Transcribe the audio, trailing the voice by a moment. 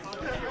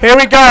Here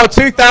we go,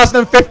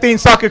 2015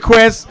 soccer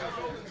quiz.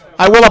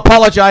 I will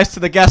apologize to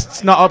the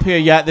guests not up here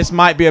yet. This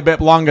might be a bit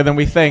longer than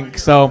we think,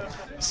 so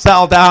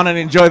settle down and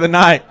enjoy the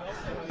night.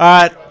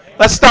 All right,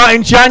 let's start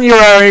in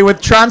January with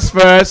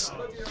transfers.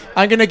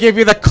 I'm going to give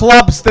you the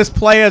clubs this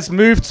player's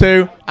moved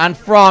to and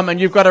from,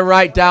 and you've got to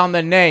write down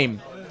the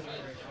name.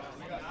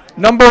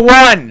 Number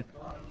 1,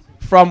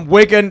 from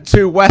Wigan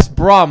to West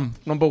Brom.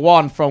 Number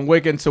 1, from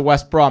Wigan to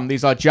West Brom.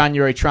 These are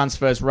January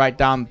transfers. Write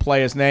down the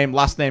player's name.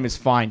 Last name is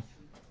fine.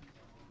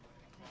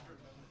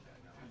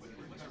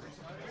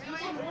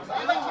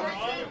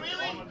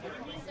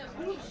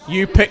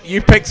 You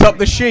picked up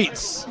the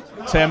sheets,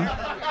 Tim.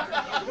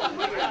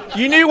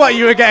 You knew what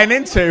you were getting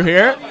into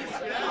here.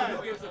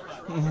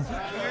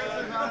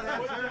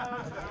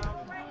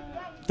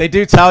 They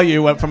do tell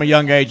you when from a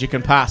young age you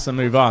can pass and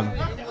move on.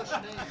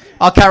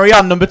 I'll carry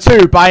on. Number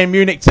 2, Bayern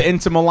Munich to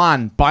Inter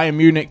Milan. Bayern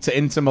Munich to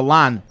Inter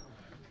Milan.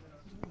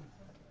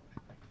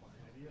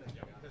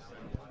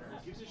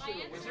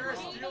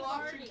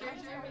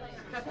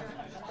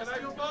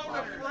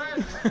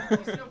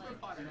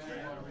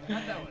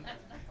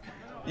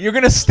 You're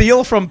going to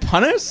steal from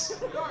punters?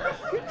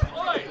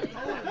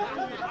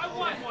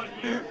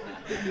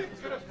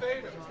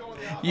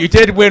 You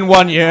did win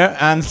 1 year,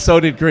 and so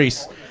did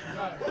Greece.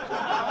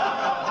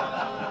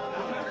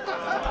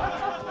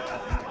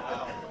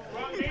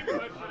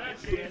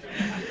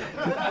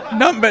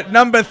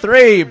 Number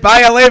 3,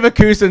 Bayer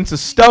Leverkusen to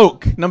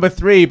Stoke. Number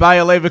 3,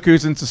 Bayer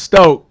Leverkusen to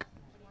Stoke.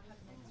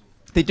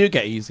 They do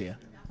get easier.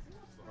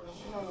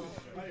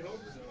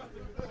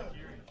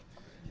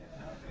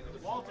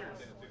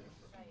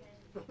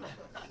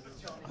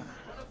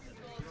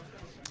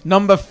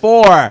 Number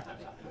 4,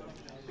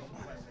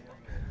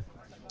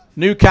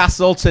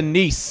 Newcastle to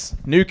Nice.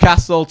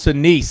 Newcastle to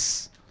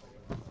Nice.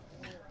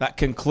 That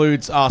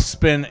concludes our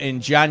spin in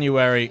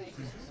January.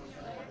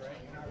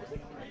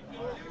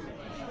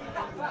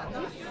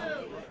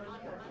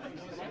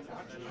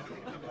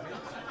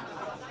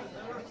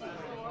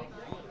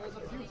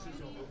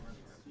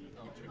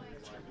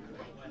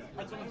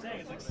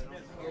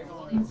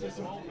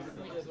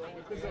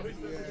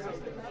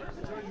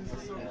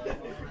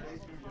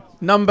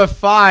 Number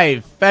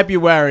 5,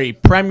 February,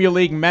 Premier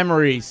League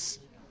memories.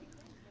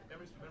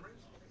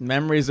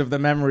 Memories of the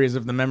memories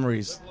of the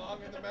memories.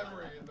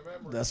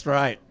 That's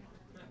right.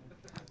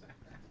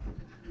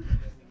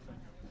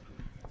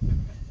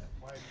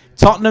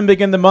 Tottenham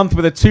begin the month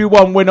with a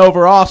 2-1 win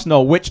over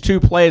Arsenal. Which 2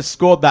 players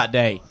scored that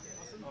day?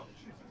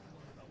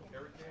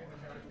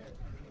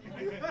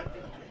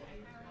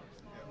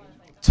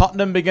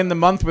 Tottenham begin the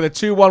month with a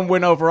 2-1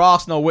 win over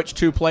Arsenal. Which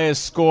 2 players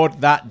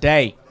scored that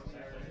day?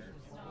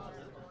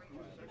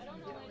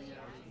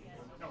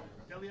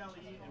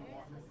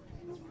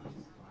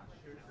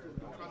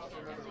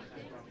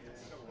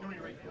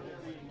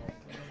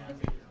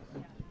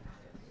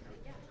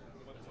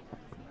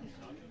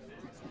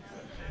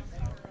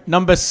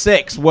 Number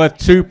 6, worth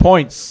 2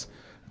 points.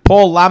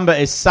 Paul Lambert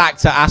is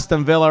sacked at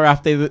Aston Villa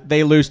after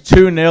they lose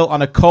 2-0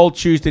 on a cold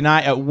Tuesday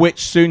night at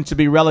which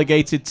soon-to-be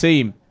relegated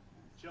team?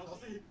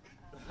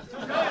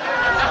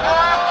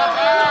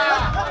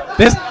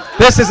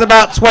 This is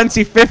about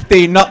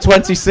 2015, not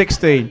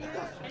 2016.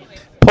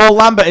 Paul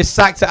Lambert is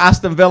sacked at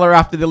Aston Villa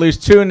after they lose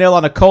 2-0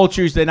 on a cold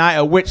Tuesday night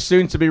at which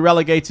soon-to-be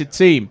relegated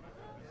team?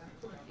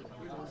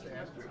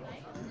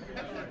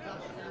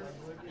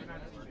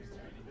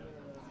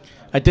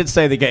 I did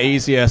say they get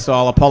easier, so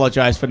I'll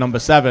apologise for number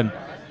 7.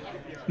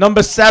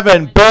 Number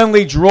 7,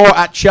 Burnley draw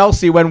at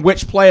Chelsea when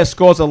which player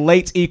scores a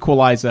late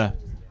equaliser?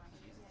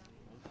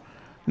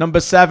 Number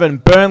 7,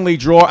 Burnley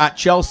draw at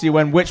Chelsea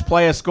when which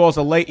player scores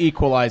a late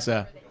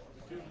equaliser?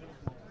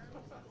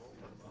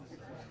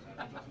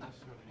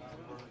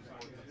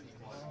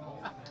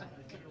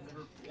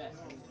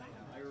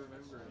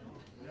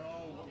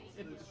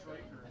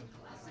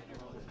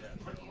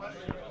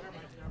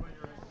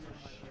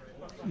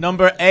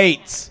 Number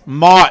 8,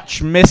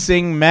 March,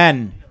 missing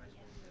men.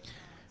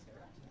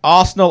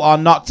 Arsenal are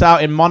knocked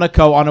out in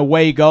Monaco on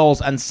away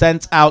goals and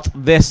sent out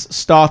this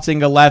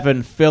starting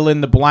 11. Fill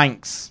in the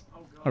blanks.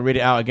 I'll read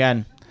it out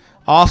again.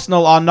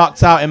 Arsenal are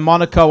knocked out in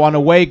Monaco on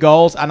away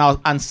goals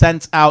and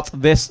sent out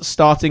this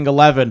starting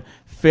 11.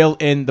 Fill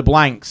in the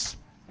blanks.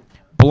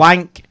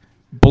 Blank,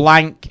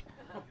 blank,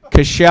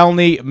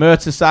 Koscielny,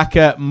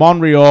 Mertesacker,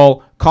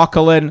 Monreal,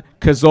 Coquelin,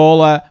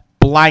 Cazorla,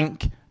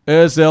 blank,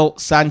 Ozil,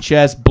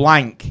 Sanchez,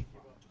 blank.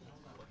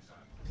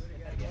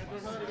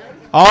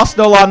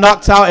 Arsenal are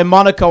knocked out in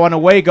Monaco on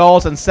away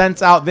goals and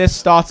sent out this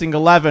starting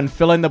 11.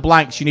 Fill in the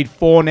blanks. You need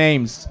 4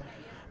 names.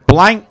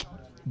 Blank,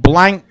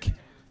 blank,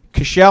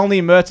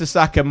 Koscielny,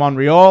 Mertesacker,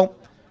 Monreal,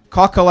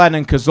 Coquelin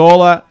and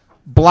Cazorla,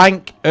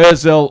 blank,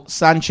 Ozil,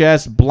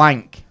 Sanchez,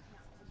 blank.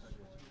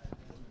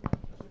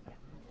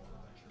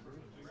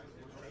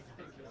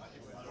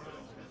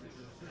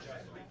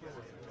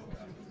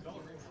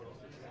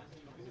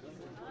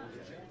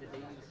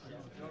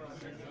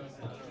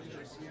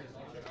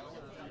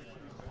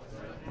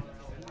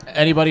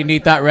 Anybody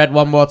need that read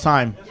one more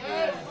time?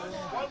 Yes.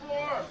 One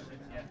more.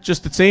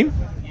 Just the team?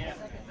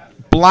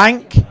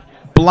 Blank,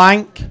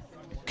 blank,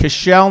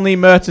 Koscielny,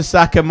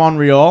 Mertesacker,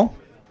 Monreal.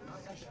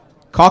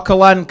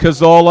 Coquelin,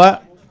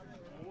 Cazorla,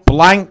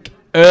 blank,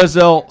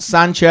 Ozil,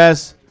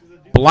 Sanchez,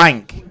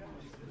 blank.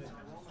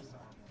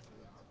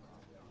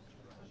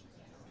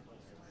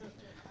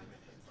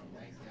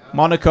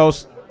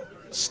 Monaco's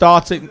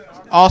starting,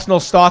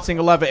 Arsenal starting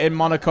 11 in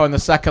Monaco in the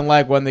second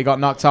leg when they got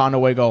knocked out on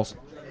away goals.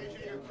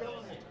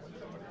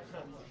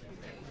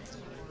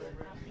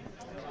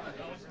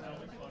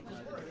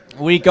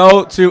 We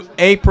go to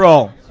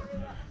April.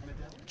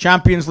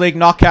 Champions League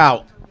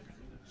knockout.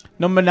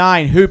 Number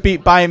 9, who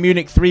beat Bayern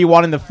Munich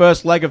 3-1 in the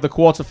first leg of the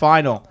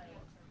quarterfinal?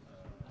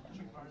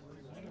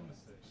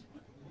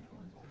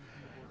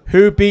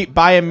 Who beat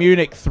Bayern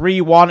Munich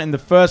 3-1 in the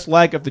first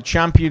leg of the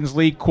Champions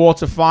League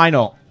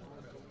quarterfinal?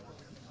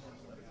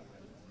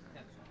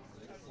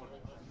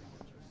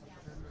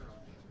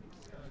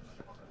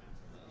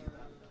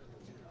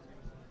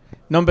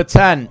 Number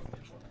 10.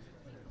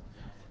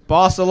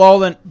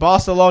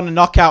 Barcelona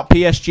knock out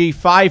PSG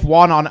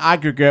 5-1 on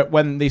aggregate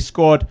when they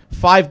scored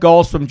 5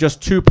 goals from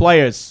just 2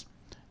 players.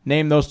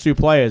 Name those 2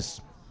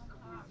 players.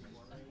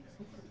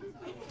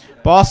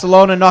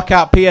 Barcelona knock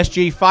out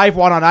PSG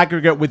 5-1 on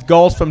aggregate with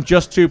goals from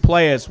just 2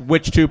 players.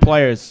 Which 2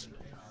 players?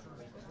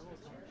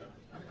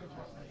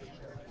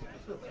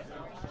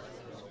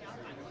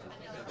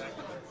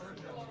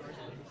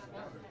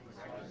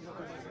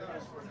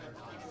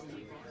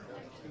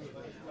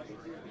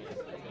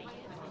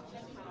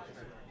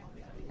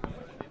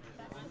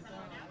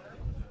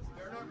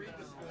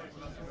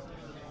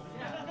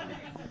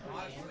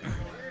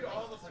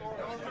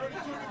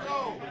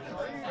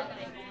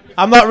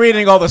 I'm not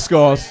reading all the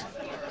scores.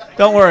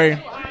 Don't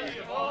worry.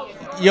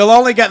 You'll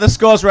only get the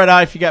scores read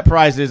out if you get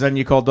prizes and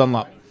you call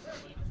Dunlop.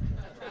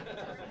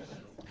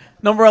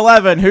 Number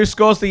 11. Who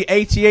scores the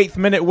 88th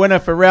minute winner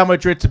for Real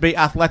Madrid to beat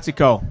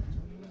Atletico?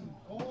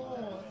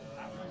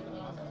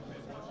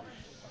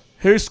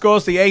 Who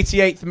scores the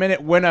 88th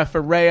minute winner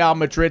for Real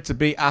Madrid to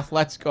beat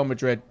Atletico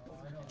Madrid?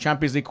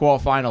 Champions League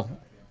quarterfinal.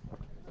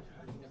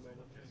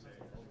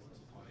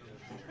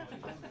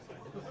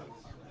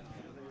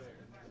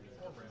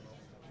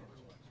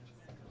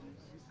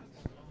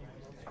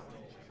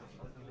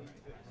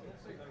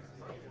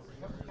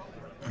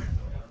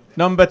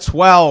 Number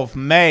 12,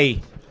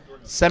 May,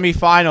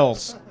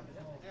 semi-finals.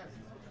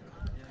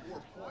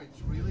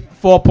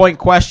 4-point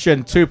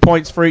question, 2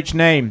 points for each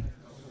name.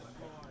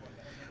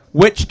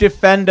 Which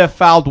defender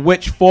fouled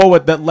which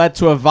forward that led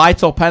to a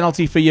vital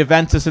penalty for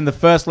Juventus in the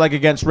first leg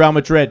against Real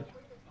Madrid?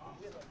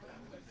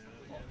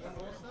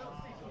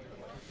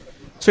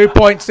 2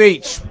 points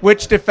each.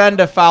 Which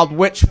defender fouled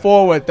which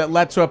forward that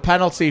led to a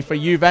penalty for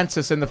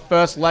Juventus in the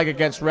first leg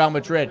against Real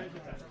Madrid?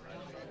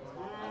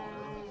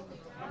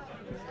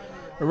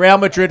 A Real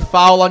Madrid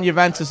foul on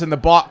Juventus in the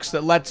box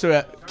that led to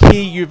a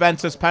key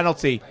Juventus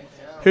penalty.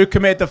 Who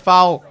committed the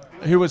foul?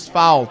 Who was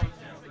fouled?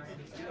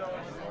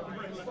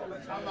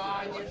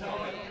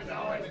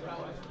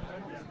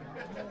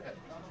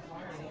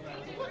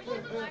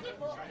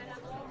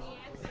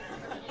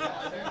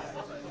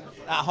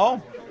 At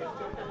home.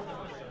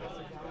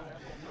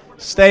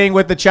 Staying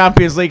with the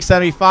Champions League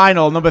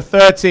semi-final, number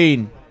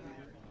 13.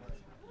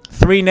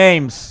 3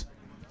 names.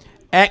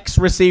 X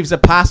receives a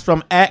pass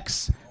from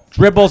X,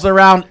 dribbles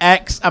around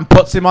X and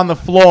puts him on the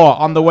floor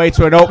on the way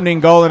to an opening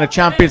goal in a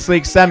Champions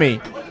League semi.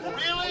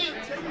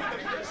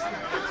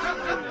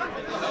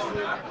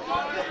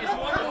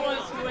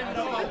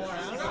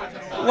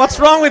 What's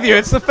wrong with you?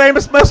 It's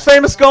the most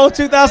famous goal of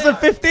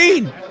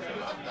 2015.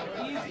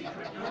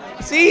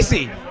 It's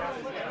easy.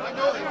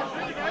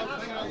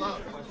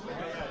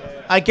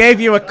 I gave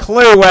you a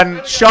clue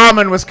when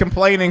Sharman was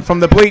complaining from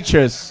the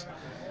bleachers.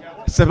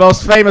 It's the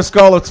most famous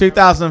goal of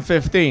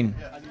 2015.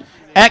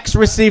 X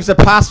receives a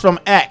pass from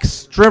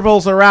X,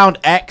 dribbles around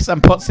X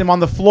and puts him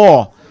on the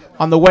floor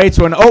on the way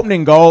to an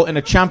opening goal in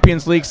a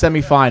Champions League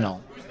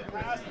semi-final.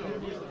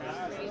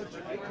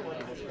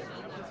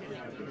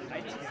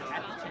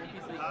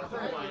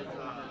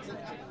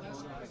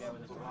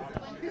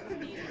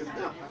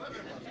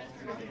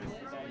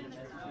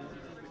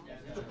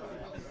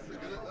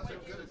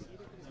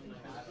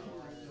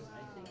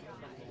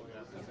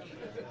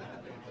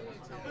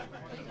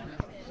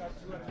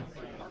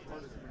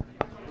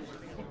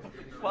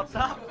 What's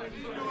up?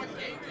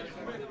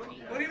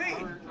 What do you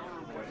mean?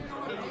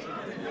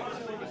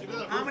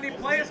 How many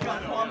players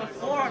got on the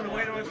floor on the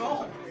way to a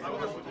goal?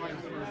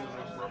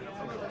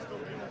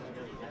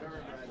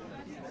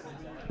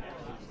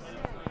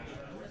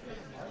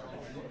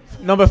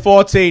 Number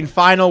 14,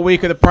 final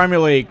week of the Premier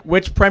League.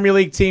 Which Premier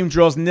League team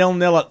draws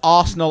 0-0 at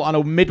Arsenal on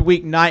a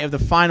midweek night of the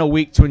final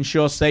week to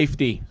ensure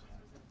safety?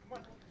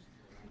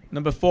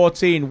 Number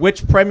 14,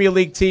 which Premier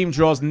League team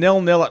draws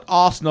 0-0 at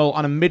Arsenal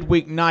on a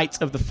midweek night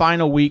of the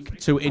final week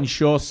to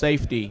ensure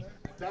safety?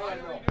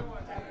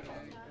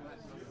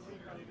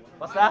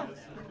 What's that?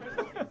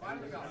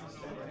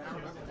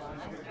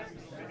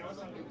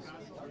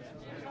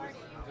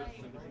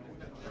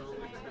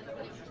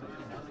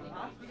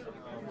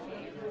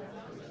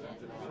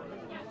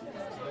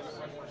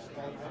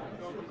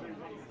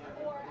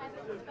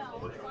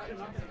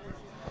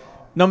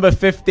 Number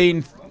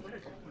 15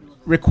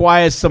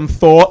 requires some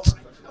thought.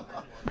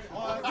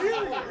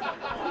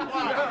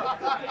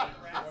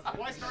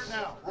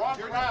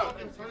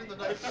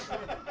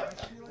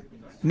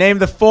 Name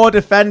the 4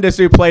 defenders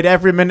who played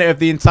every minute of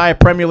the entire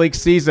Premier League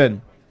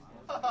season.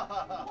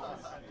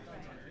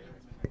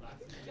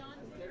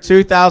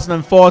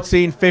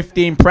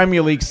 2014-15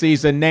 Premier League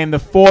season. Name the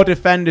 4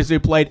 defenders who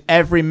played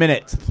every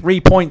minute. 3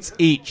 points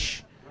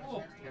each.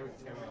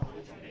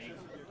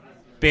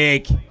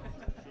 Big.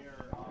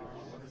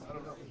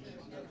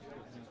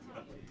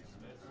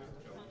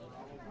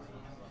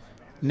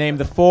 Name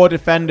the 4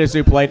 defenders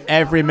who played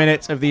every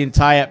minute of the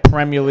entire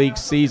Premier League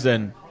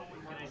season.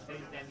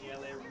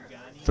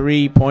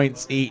 3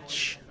 points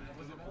each.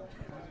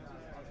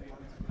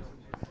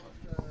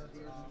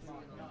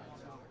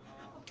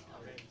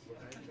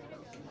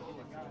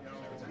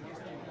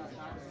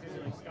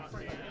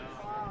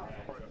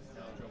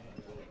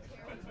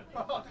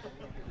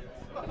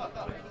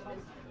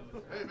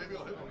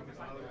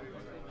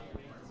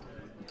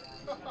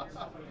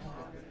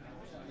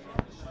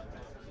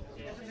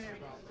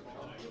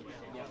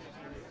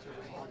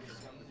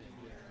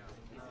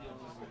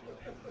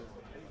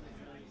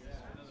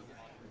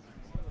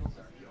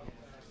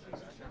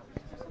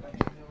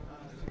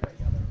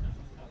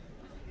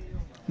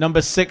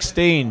 Number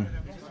 16.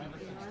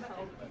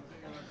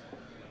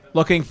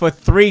 Looking for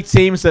 3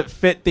 teams that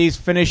fit these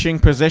finishing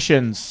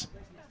positions.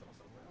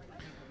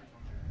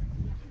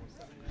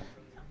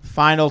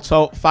 Final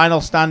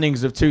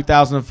standings of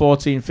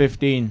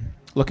 2014-15.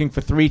 Looking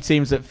for 3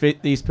 teams that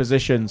fit these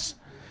positions.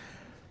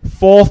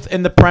 4th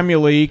in the Premier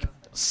League,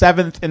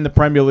 7th in the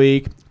Premier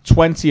League,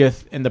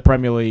 20th in the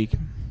Premier League.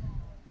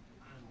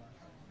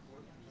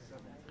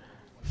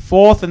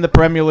 4th in the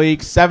Premier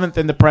League, 7th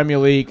in the Premier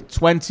League,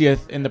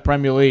 20th in the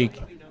Premier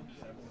League.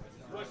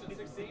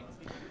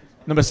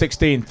 Number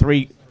 16,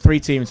 three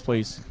teams,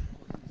 please.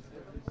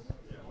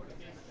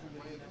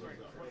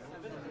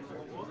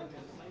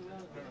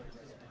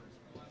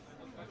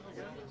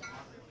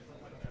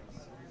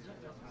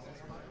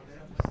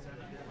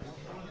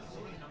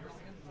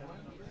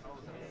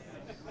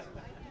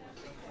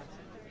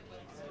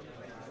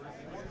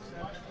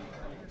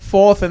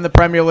 Fourth in the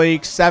Premier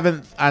League,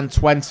 7th and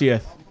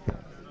 20th.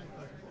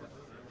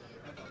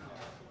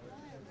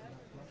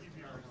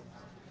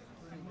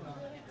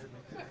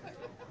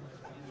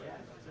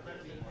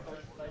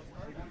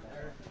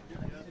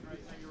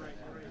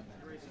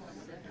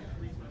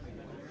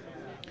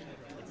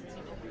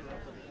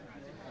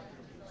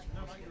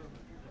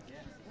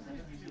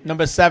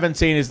 Number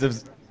 17 is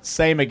the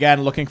same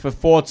again, looking for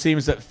 4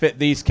 teams that fit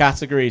these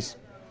categories.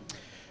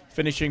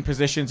 Finishing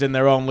positions in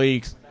their own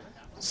leagues.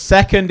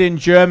 2nd in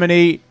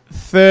Germany,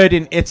 3rd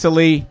in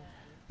Italy,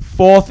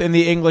 4th in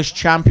the English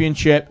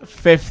Championship,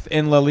 5th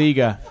in La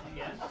Liga.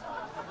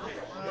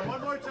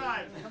 One more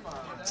time.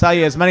 Tell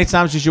you as many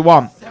times as you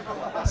want.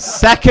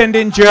 2nd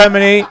in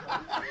Germany,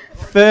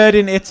 3rd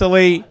in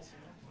Italy,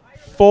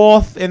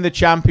 4th in the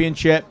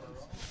Championship,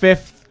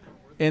 5th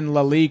in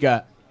La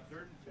Liga.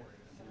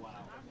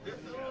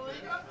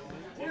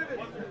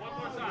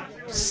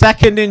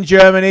 2nd in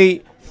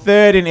Germany,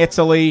 3rd in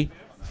Italy,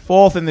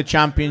 4th in the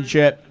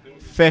Championship,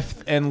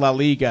 5th in La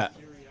Liga.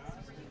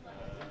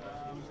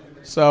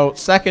 So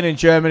 2nd in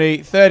Germany,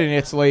 3rd in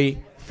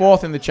Italy,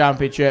 4th in the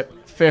Championship,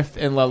 5th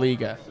in La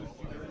Liga.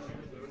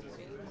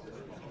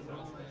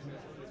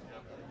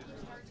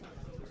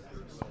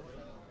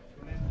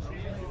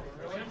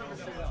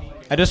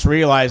 I just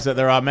realized that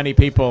there are many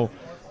people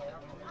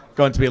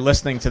going to be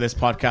listening to this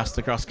podcast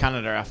across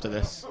Canada after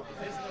this.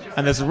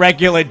 And there's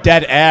regular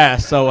dead air,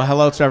 so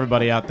hello to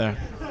everybody out there.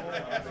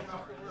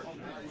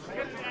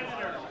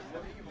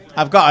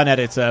 I've got an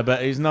editor,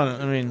 but he's not,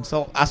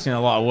 still asking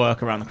a lot of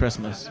work around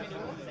Christmas.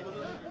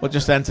 We'll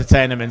just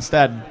entertain him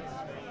instead.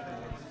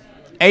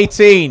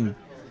 18.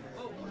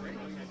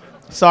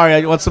 Sorry,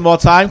 you want some more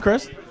time,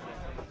 Chris?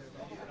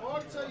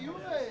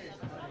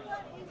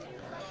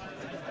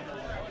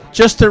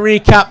 Just to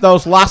recap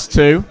those last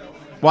 2,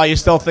 while you're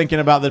still thinking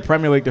about the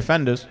Premier League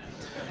defenders.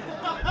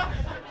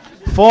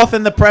 4th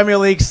in the Premier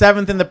League,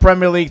 7th in the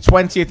Premier League,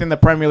 20th in the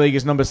Premier League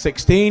is number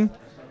 16.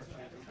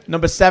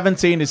 Number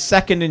 17 is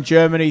 2nd in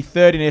Germany,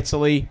 3rd in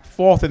Italy,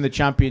 4th in the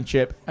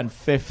Championship, and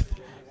 5th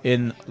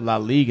in La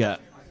Liga.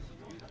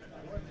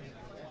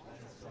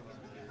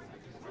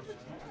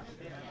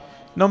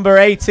 Number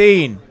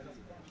 18.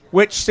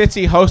 Which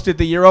city hosted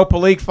the Europa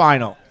League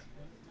final?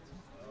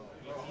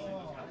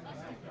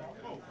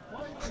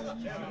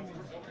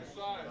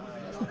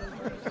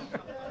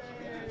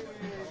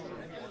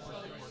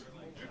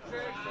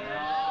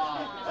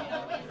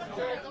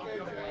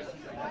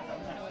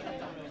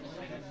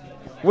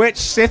 Which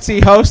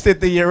city hosted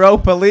the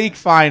Europa League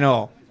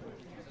final?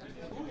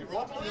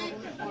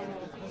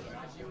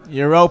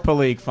 Europa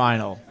League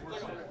final.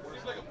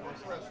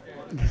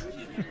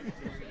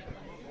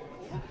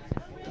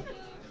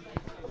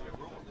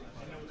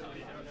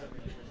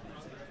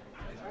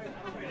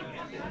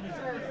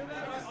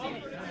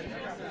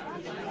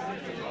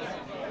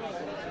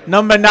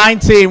 Number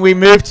 19, we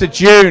move to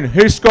June.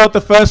 Who scored the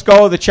first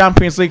goal of the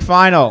Champions League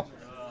final?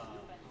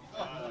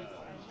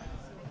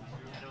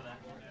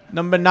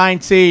 Number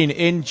 19,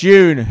 in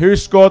June, who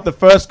scored the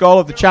first goal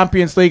of the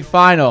Champions League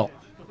final?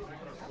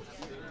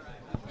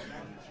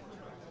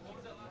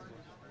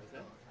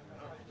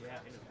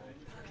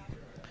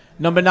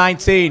 Number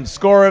 19,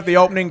 scorer of the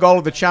opening goal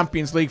of the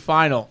Champions League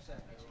final.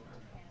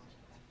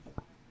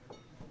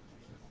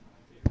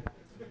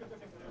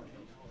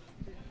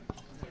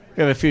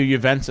 We have a few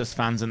Juventus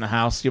fans in the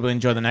house. You will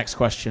enjoy the next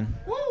question.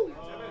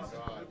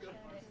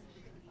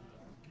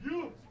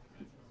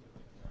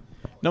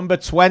 Number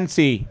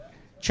 20,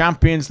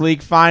 Champions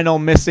League final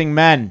missing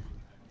men.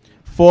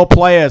 4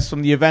 players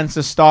from the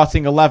Juventus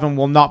starting 11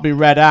 will not be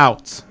read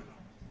out.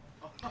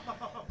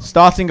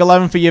 Starting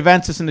 11 for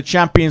Juventus in the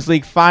Champions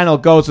League final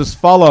goes as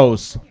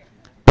follows.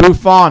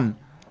 Buffon,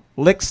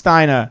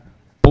 Lichtsteiner,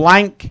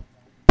 blank,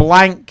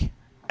 blank,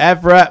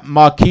 Evra,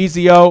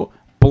 Marquisio,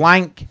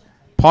 blank,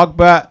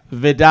 Pogba,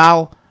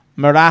 Vidal,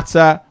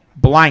 Morata,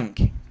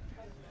 blank.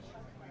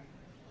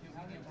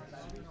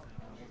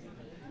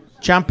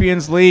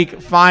 Champions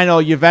League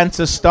final,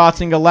 Juventus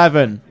starting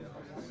 11.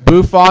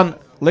 Buffon,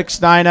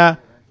 Lichtsteiner,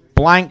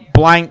 blank,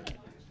 blank,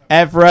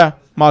 Evra,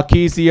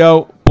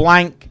 Marquisio,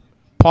 blank,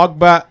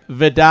 Pogba,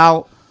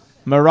 Vidal,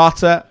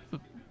 Morata,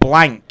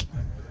 blank.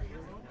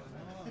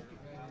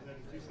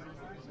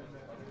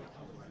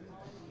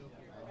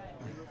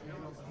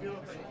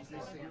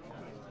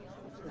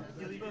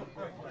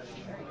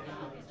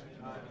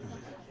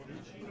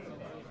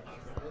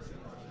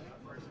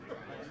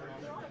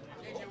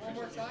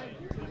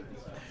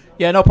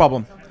 Yeah, no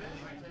problem.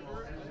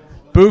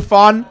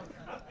 Buffon,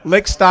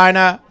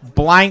 Lichtsteiner,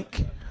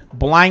 blank,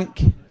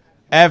 blank,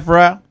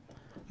 Evra,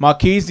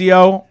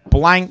 Marquisio,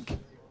 blank,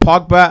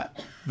 Pogba,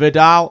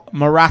 Vidal,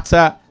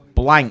 Morata,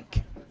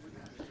 blank.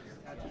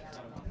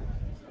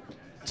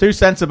 2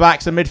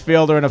 centre-backs, a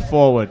midfielder, and a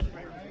forward.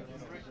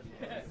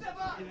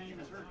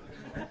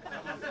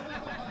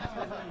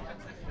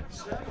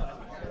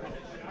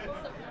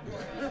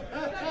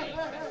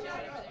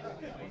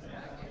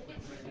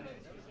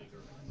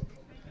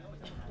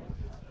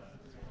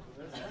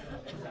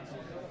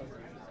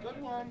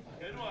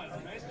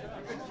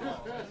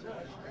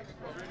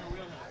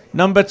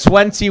 Number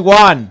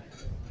 21.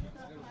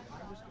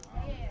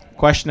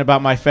 Question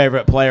about my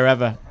favorite player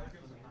ever.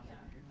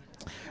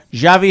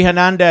 Xavi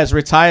Hernandez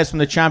retires from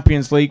the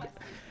Champions League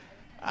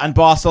and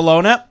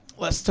Barcelona.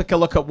 Let's take a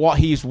look at what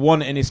he's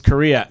won in his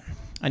career.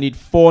 I need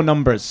 4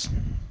 numbers.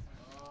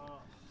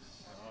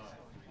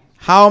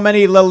 How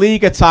many La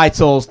Liga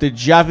titles did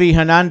Xavi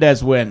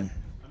Hernandez win?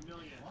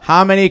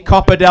 How many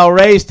Copa del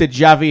Reys did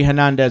Xavi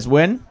Hernandez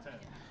win?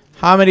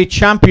 How many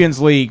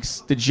Champions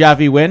Leagues did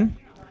Xavi win?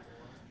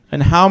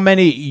 And how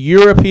many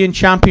European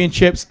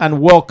Championships and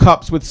World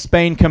Cups with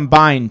Spain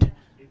combined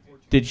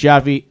did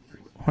Xavi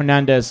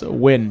Hernandez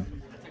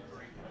win?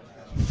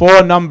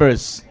 4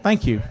 numbers.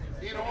 Thank you.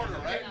 In order,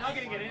 right? I'm not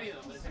going to get any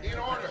of those. In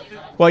order.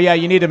 Well, yeah,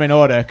 you need them in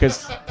order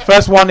because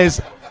first one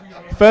is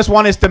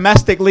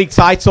domestic league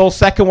title.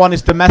 Second one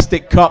is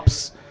domestic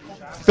cups.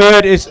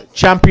 Third is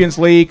Champions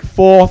League.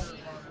 Fourth,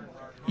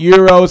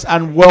 Euros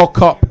and World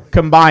Cup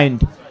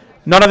combined.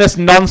 None of this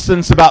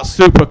nonsense about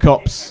Super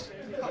Cups.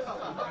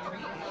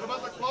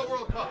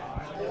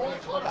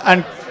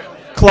 And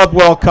Club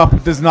World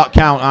Cup does not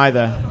count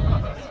either.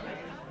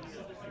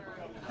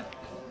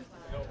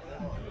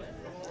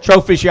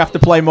 Trophies you have to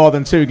play more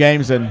than 2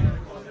 games in.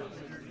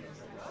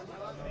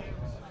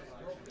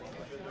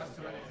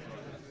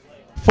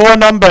 4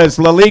 numbers.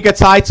 La Liga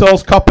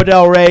titles, Copa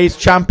del Reys,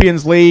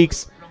 Champions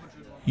Leagues,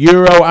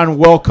 Euro and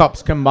World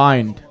Cups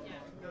combined.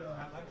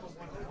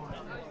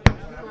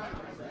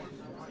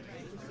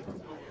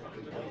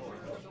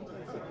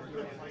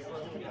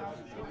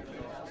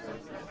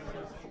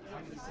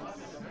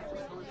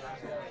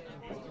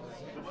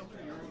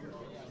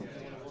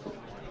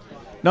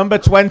 Number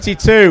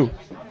 22.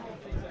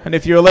 And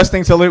if you were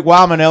listening to Luke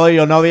Wildman earlier,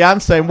 you'll know the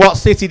answer. In what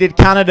city did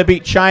Canada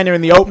beat China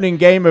in the opening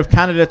game of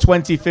Canada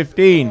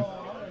 2015?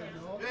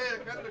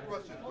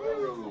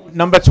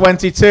 Number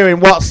 22.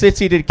 In what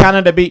city did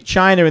Canada beat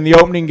China in the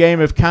opening game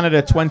of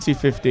Canada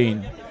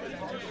 2015?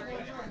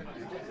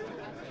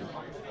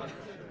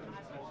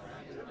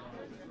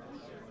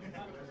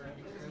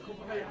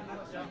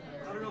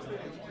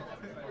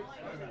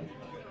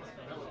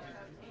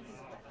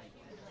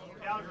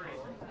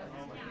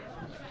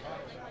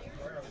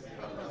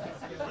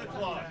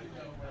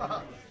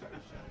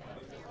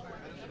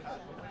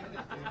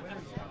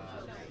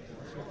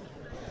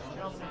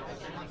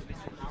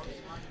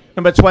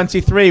 Number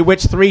 23,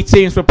 which 3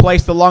 teams were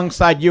placed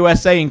alongside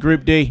USA in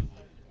Group D?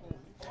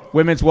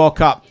 Women's World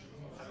Cup.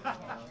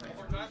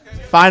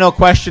 Final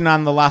question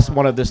and the last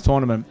one of this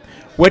tournament.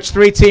 Which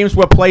 3 teams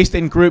were placed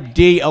in Group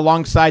D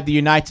alongside the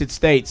United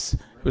States? It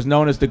was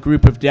known as the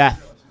Group of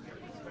Death.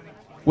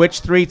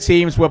 Which 3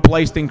 teams were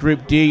placed in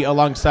Group D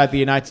alongside the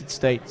United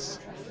States?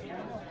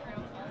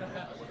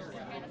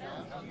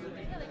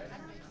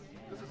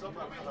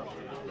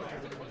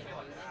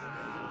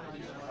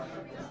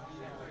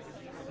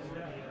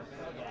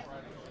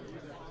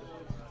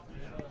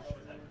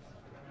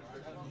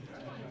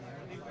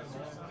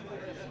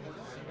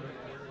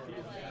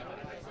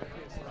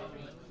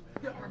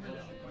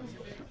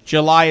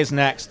 July is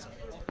next.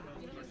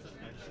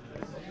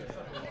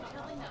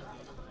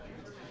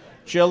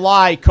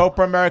 July,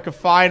 Copa America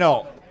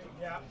final.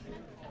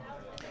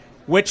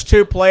 Which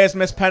two players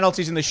missed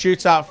penalties in the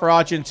shootout for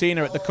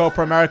Argentina at the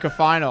Copa America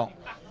final?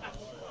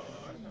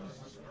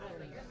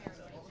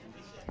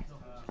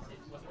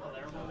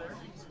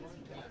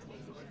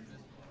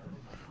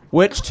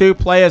 Which two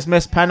players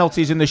missed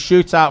penalties in the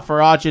shootout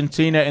for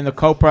Argentina in the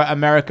Copa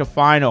America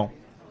final?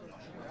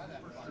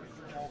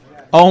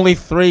 Only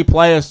 3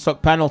 players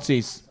took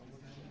penalties.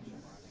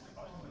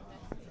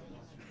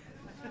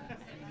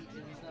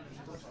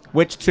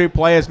 Which two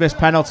players missed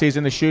penalties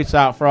in the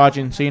shootout for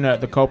Argentina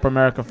at the Copa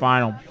America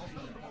final?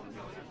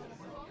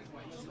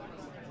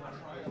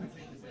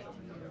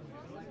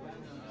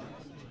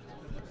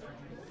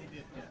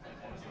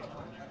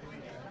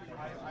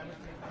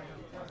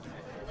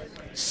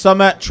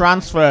 Summer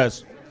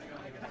transfers.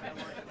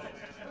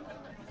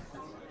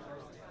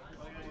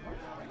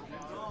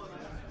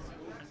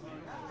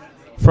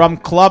 From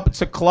club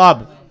to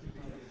club.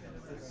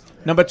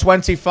 Number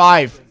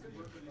 25.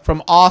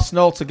 From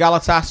Arsenal to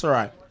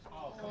Galatasaray.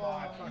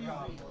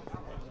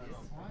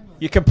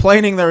 You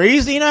complaining they're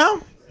easy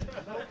now?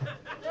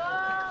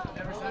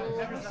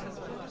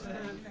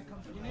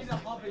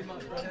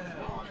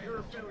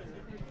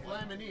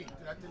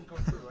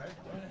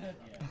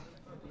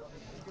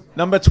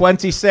 Number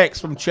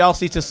 26 from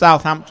Chelsea to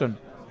Southampton.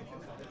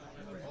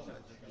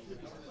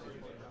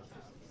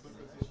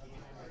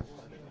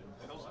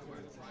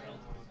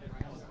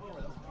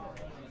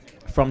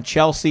 From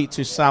Chelsea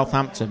to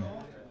Southampton.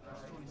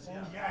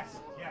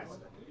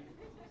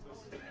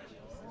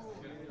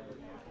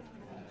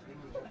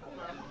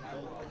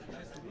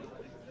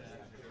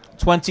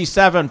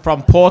 $27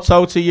 from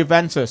Porto to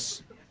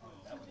Juventus.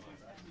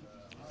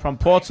 From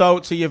Porto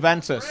to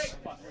Juventus.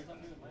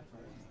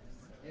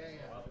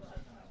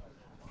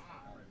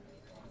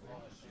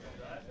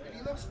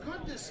 He looks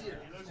good this year.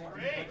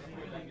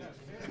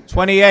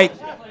 28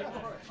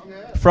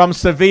 from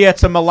Sevilla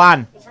to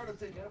Milan.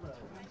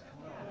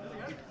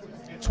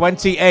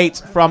 28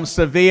 from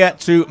Sevilla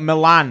to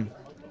Milan.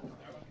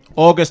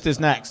 August is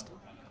next.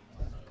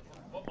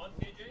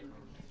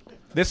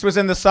 This was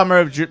in the summer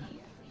of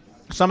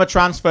summer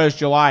transfers,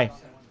 July.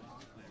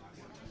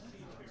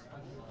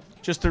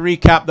 Just to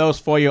recap those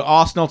for you.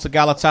 Arsenal to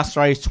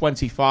Galatasaray is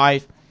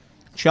 25.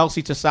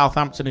 Chelsea to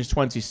Southampton is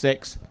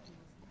 26.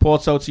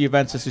 Porto to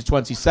Juventus is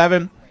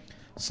 27.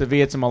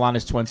 Sevilla to Milan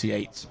is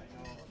 28.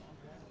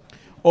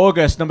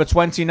 August, number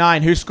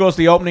 29. Who scores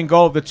the opening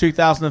goal of the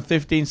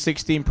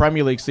 2015-16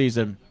 Premier League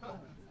season?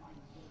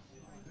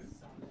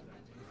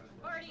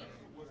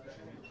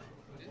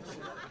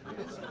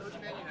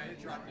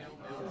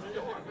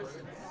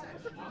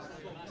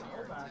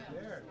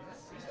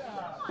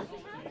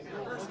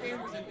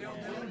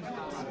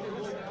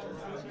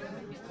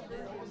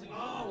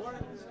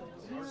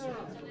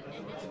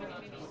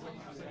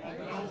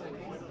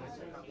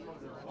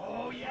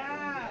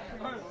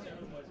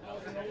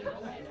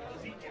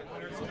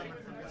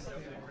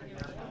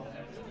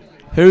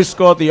 Who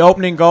scored the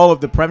opening goal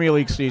of the Premier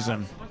League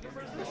season?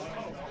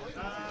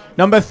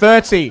 Number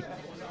 30.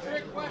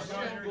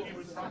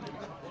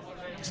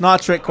 It's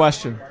not a trick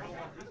question.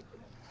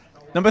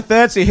 Number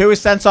 30. Who was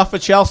sent off for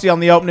Chelsea on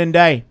the opening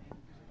day?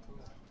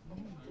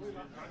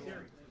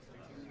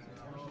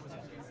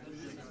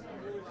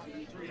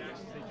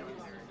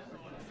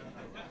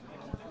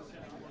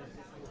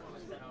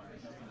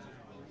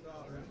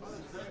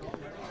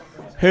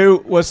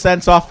 Who was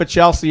sent off for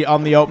Chelsea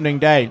on the opening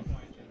day?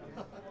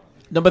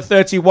 Number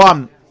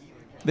 31.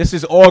 This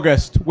is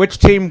August. Which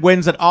team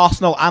wins at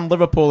Arsenal and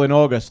Liverpool in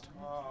August?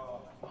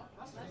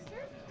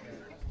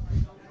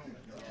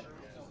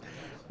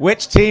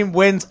 Which team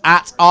wins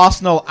at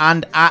Arsenal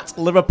and at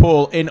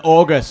Liverpool in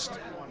August?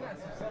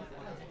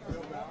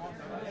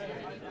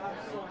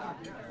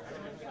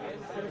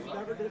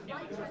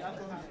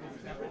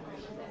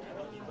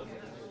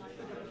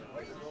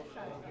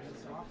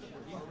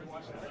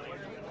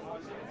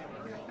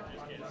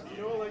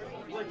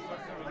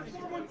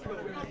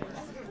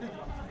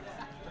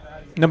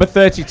 Number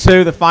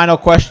 32, the final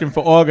question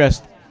for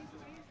August.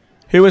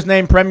 Who was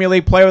named Premier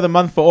League Player of the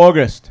Month for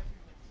August?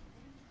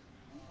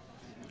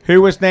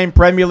 Who was named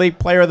Premier League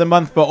Player of the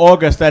Month for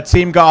August? Their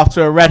team got off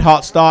to a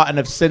red-hot start and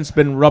have since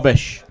been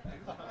rubbish.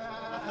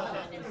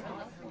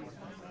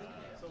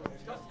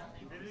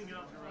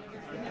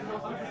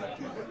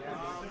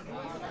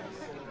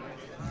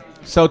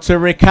 So to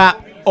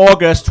recap,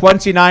 August,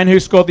 29, who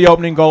scored the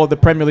opening goal of the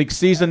Premier League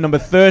season? Number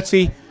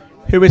 30,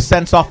 who was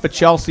sent off for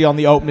Chelsea on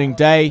the opening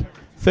day?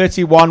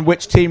 31,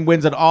 which team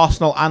wins at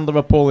Arsenal and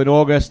Liverpool in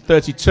August?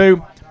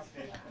 32,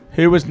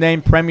 who was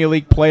named Premier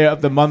League Player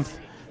of the Month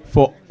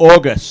for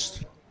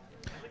August?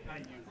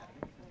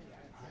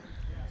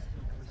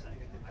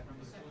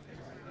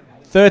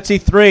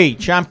 33,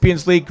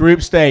 Champions League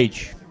group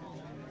stage.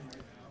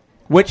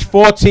 Which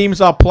 4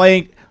 teams are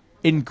playing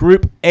in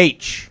Group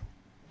H?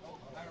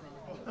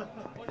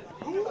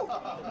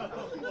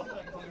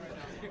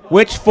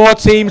 Which 4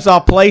 teams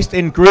are placed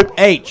in Group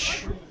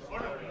H?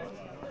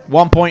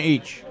 1 point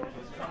each.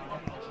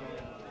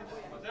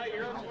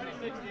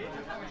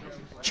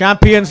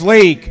 Champions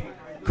League,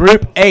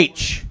 Group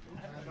H.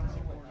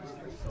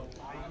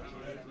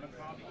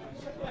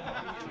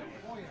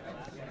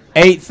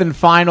 Eighth and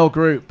final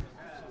group.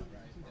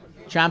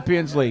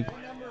 Champions League.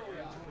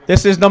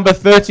 This is number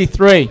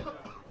 33.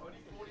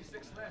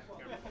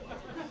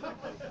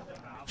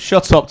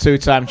 Shut up,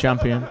 two-time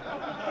champion.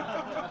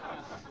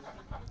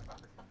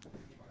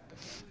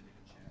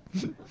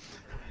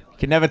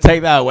 Can never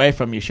take that away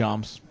from you,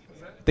 Shams.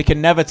 They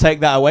can never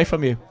take that away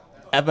from you.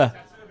 Ever.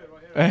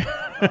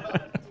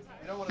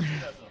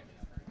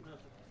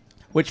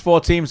 Which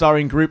 4 teams are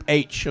in Group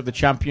H of the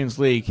Champions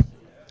League?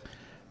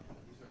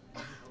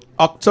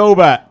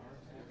 October.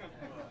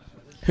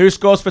 Who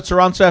scores for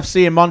Toronto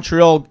FC in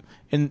Montreal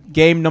in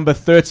game number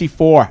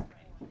 34?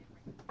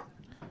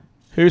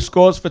 Who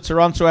scores for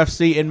Toronto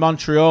FC in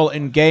Montreal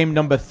in game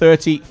number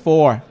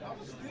 34?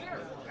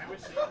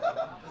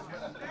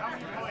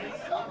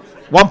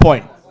 1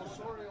 point.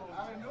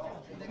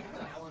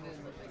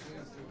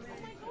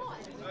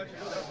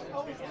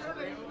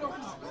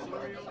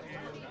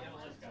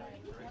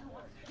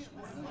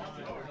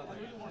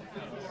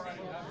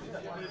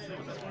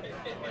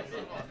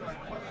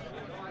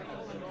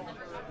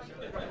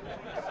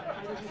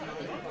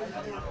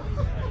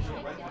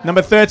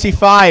 Number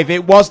 35.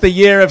 It was the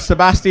year of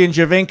Sebastian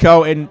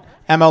Giovinco in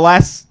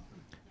MLS.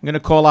 I'm going to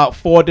call out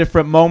 4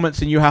 different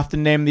moments and you have to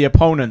name the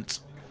opponent.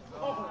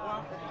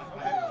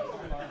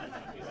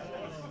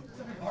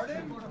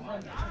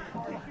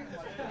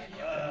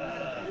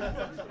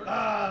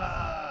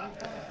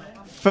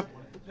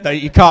 No,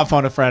 you can't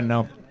phone a friend,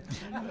 no.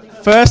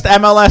 First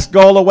MLS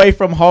goal away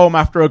from home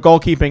after a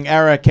goalkeeping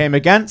error came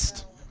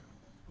against.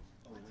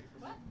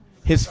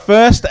 His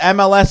first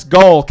MLS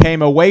goal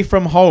came away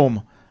from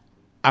home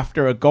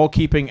after a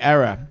goalkeeping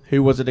error.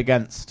 Who was it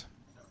against?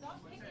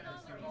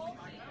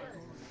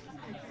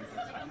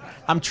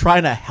 I'm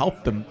trying to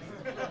help them.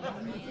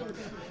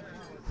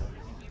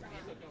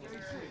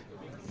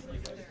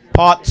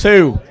 Part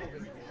 2.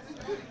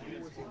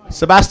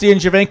 Sebastian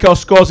Giovinco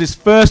scores his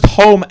first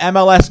home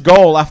MLS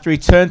goal after he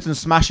turns and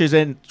smashes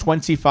in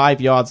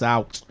 25 yards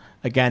out.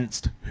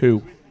 Against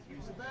who?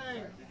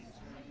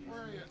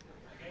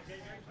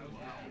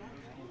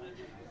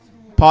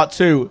 Part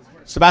 2.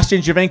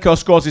 Sebastian Giovinco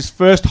scores his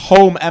first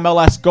home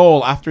MLS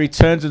goal after he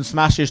turns and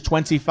smashes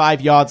 25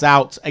 yards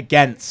out.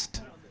 Against.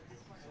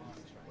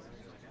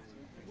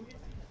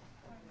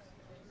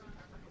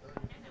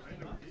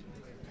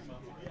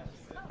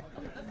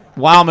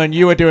 Wildman,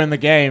 you were doing the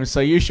game, so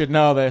you should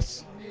know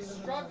this. He's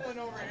struggling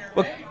over here.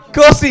 Well, of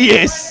course he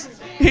is.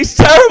 He's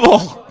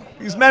terrible.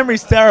 His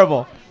memory's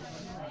terrible.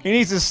 He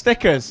needs his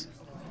stickers.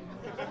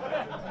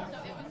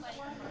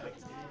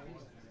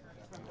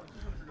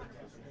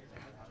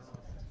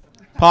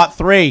 Part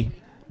 3.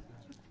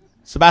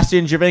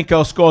 Sebastian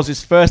Giovinco scores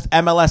his first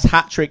MLS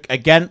hat-trick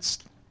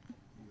against.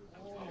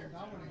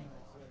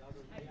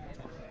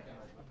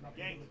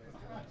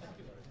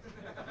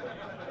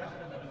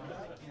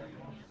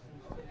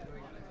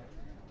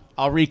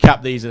 I'll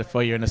recap these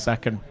for you in a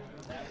second.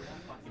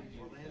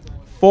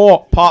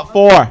 Part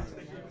 4.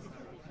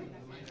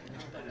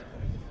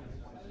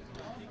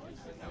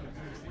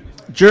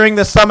 During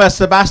the summer,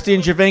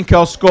 Sebastian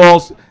Giovinco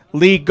scores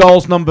league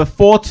goals number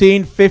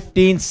 14,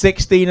 15,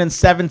 16, and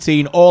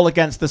 17, all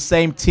against the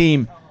same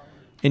team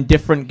in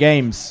different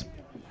games.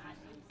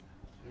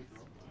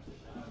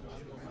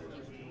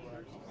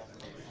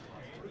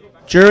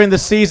 During the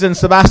season,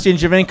 Sebastian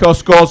Giovinco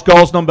scores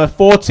goals number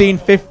 14,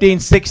 15,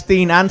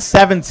 16, and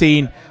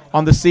 17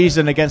 on the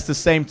season against the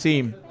same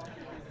team.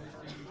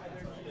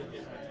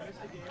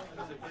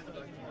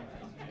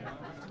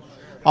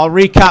 I'll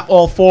recap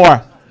all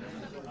 4.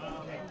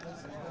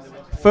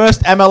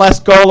 First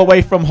MLS goal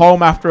away from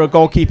home after a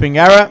goalkeeping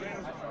error.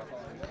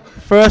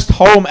 First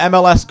home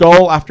MLS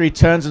goal after he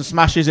turns and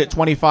smashes it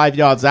 25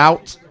 yards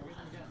out.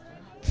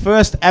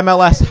 First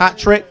MLS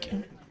hat-trick.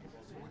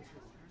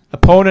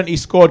 Opponent he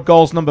scored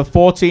goals number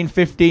 14,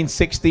 15,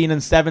 16,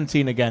 and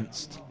 17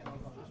 against.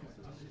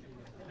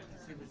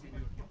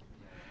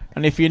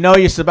 And if you know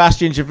your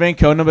Sebastian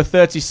Giovinco, number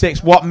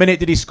 36, what minute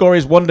did he score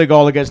his wonder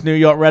goal against New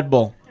York Red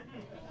Bull?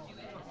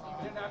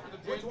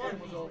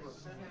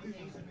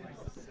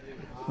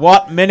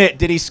 What minute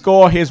did he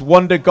score his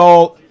wonder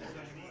goal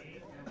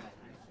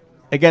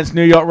against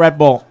New York Red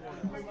Bull?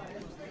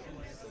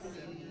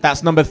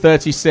 That's number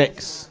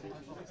 36.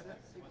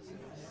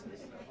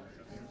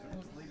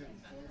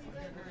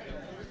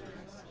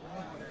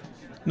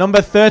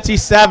 Number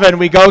 37,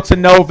 we go to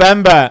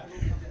November.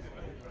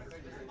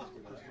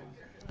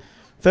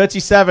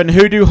 37,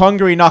 who do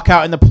Hungary knock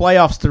out in the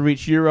playoffs to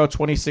reach Euro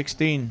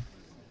 2016?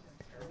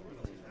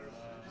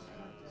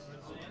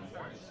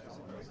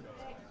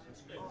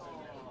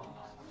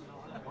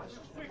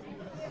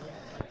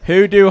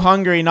 Who do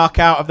Hungary knock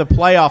out of the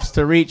playoffs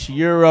to reach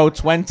Euro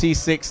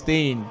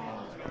 2016?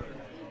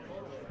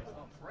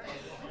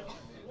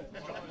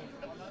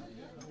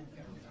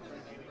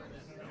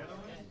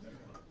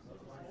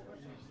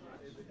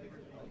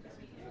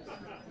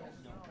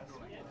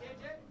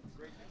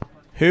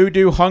 Who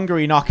do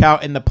Hungary knock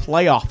out in the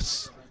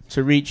playoffs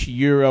to reach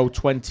Euro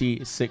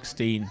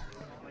 2016?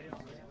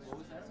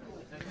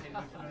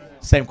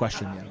 Same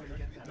question, yeah.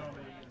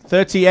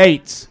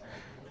 38.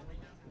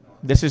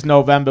 This is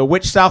November.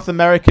 Which South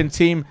American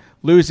team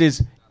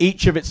loses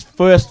each of its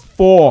first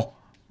 4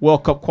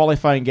 World Cup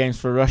qualifying games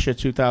for Russia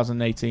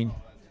 2018?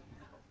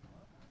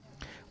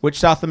 Which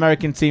South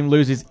American team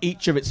loses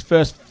each of its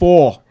first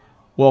 4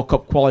 World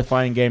Cup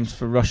qualifying games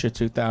for Russia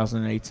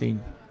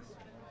 2018?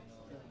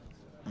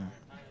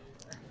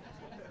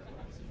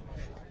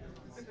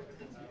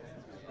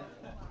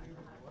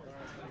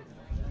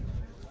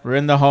 We're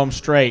in the home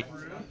straight.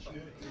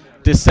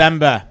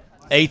 December,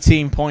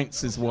 18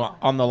 points is what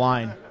on the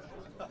line.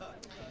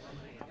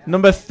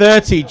 Number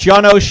 30,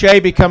 John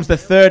O'Shea becomes the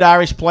 3rd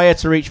Irish player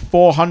to reach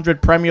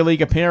 400 Premier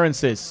League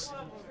appearances.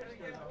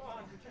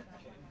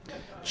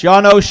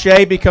 John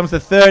O'Shea becomes the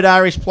 3rd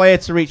Irish player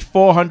to reach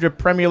 400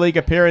 Premier League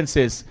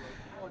appearances.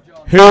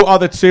 Who are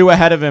the 2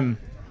 ahead of him?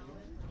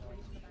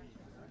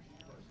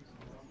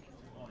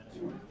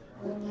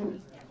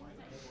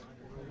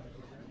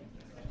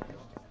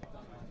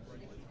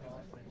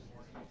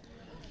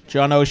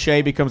 John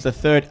O'Shea becomes the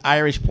 3rd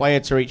Irish player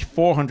to reach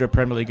 400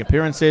 Premier League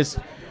appearances.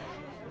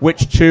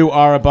 Which 2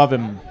 are above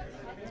him?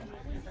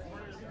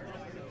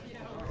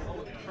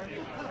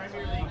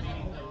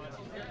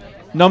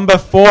 Number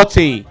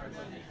 40.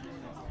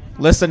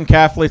 Listen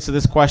carefully to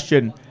this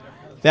question.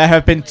 There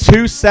have been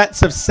 2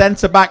 sets of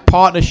centre-back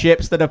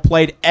partnerships that have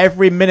played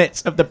every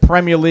minute of the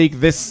Premier League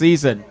this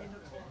season.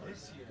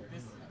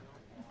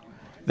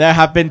 There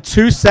have been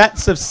 2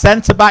 sets of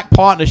centre-back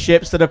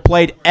partnerships that have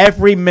played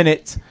every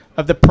minute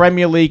of the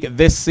Premier League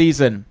this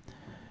season.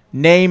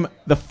 Name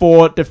the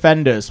 4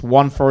 defenders,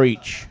 1 for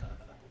each.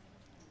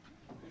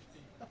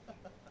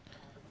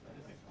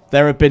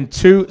 There have been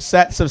 2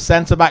 sets of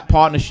centre-back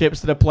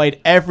partnerships that have played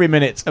every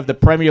minute of the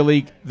Premier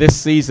League this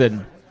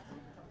season.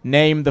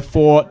 Name the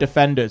 4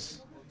 defenders.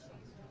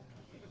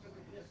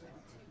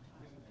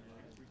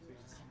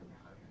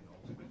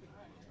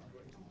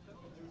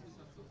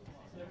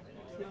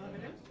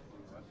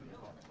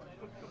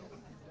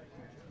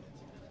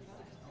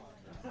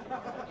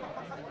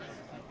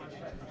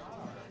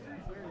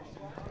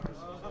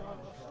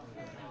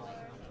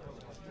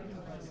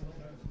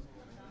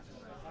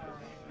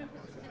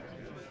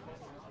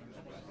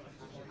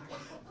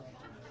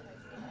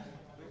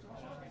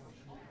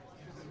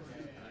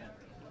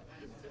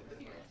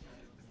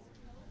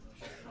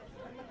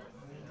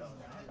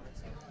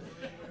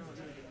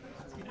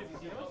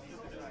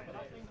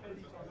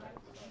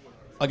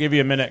 I'll give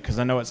you a minute because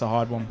I know it's a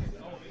hard one.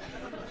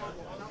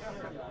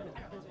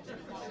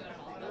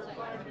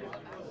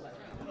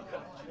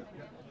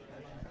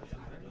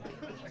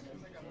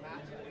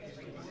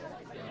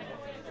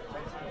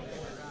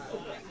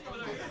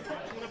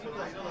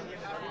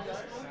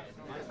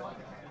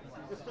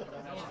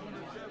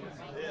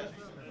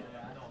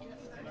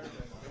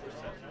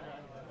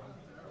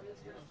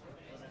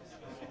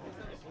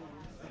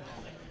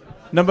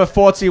 Number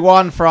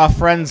 41 for our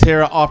friends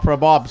here at Opera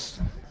Bob's.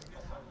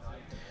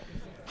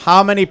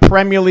 How many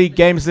Premier League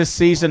games this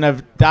season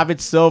have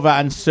David Silva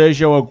and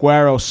Sergio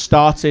Aguero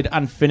started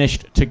and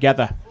finished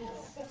together?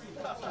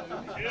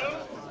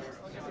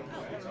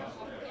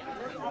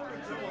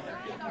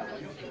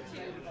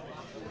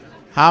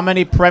 How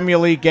many Premier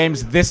League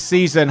games this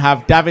season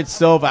have David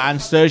Silva and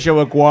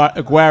Sergio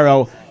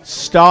Aguero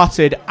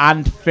started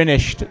and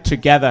finished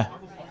together?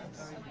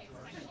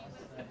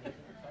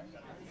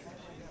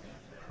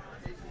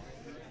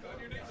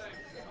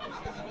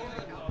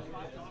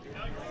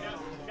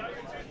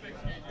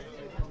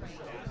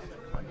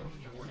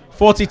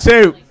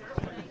 (42)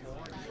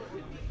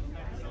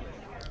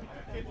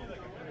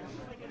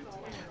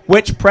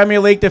 Which Premier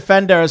League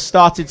defender has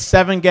started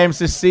 7 games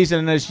this season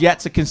and has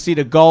yet to concede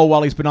a goal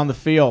while he's been on the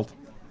field?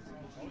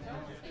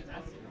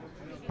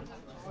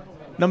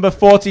 Number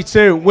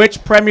 42.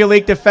 Which Premier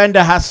League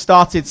defender has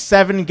started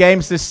 7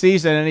 games this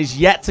season and is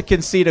yet to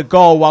concede a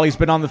goal while he's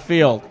been on the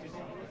field?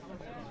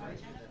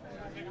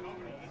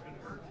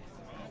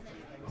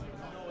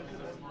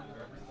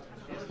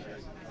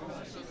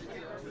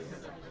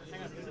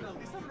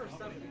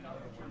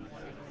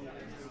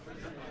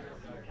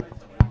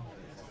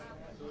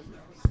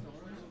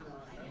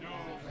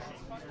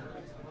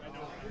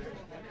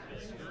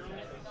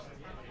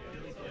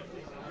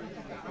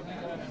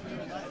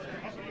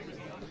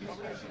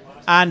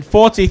 And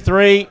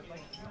 43.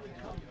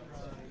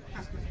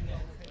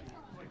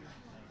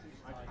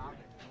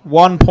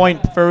 1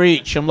 point for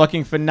each. I'm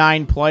looking for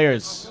 9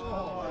 players.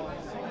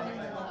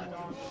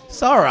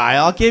 It's all right.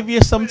 I'll give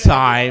you some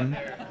time.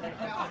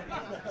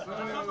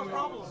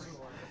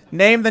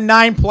 Name the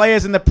 9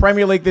 players in the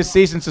Premier League this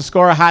season to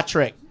score a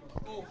hat-trick.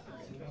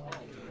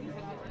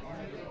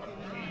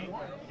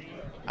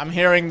 I'm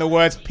hearing the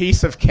words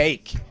piece of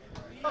cake.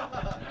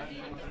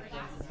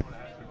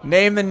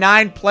 Name the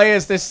 9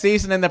 players this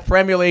season in the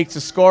Premier League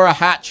to score a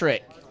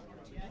hat-trick.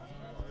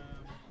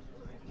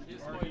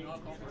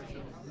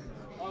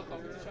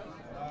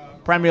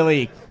 Premier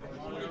League.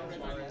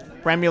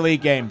 Premier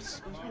League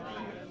games.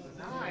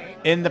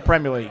 In the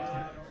Premier League.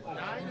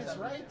 9 is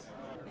right.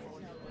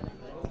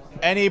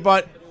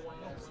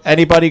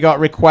 Anybody got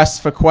requests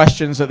for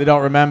questions that they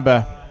don't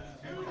remember?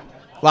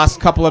 Last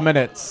couple of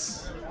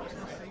minutes.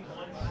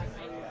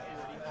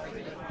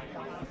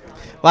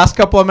 Last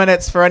couple of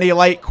minutes for any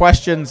late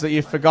questions that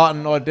you've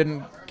forgotten or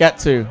didn't get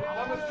to.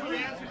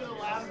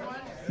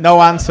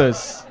 No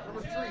answers.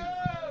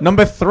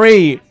 Number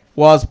 3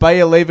 was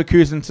Bayer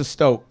Leverkusen to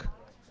Stoke.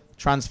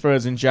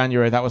 Transfers in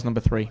January. That was number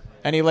 3.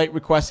 Any late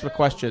requests for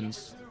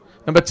questions?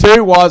 Number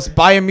 2 was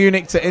Bayern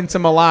Munich to Inter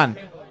Milan.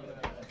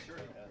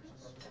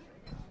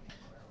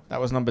 That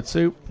was number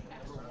 2.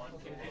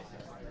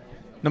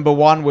 Number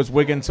 1 was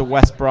Wigan to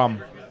West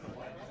Brom.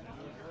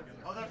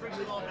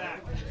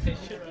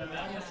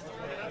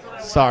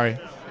 Sorry.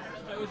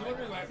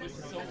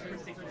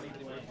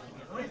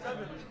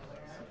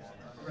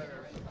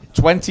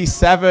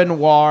 27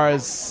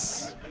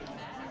 was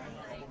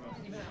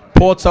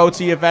Porto to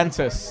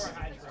Juventus.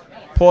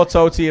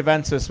 Porto to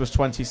Juventus was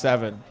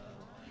 27.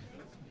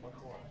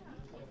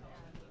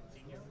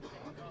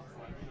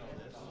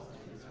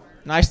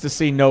 Nice to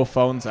see no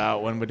phones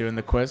out when we're doing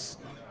the quiz.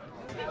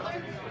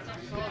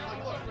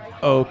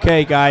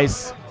 Okay,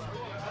 guys.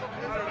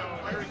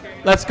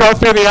 Let's go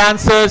through the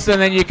answers,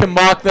 and then you can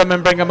mark them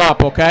and bring them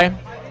up, okay?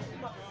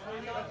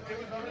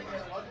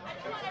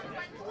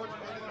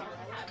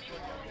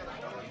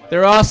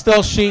 There are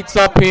still sheets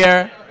up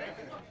here.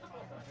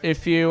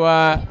 If you...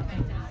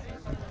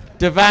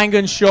 Devang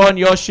and Sean,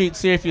 your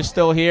sheet's here if you're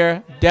still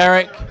here.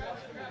 Derek,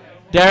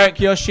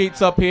 your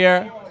sheet's up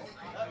here.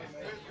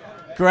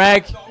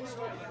 Greg,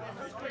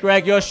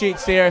 your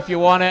sheet's here if you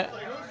want it.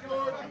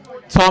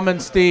 Tom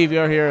and Steve,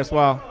 you're here as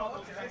well.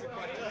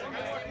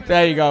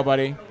 There you go,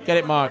 buddy. Get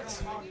it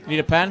marked. You need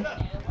a pen?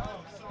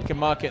 You can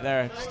mark it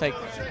there. Just take.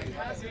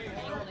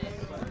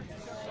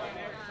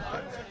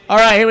 All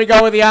right, here we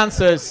go with the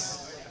answers.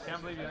 I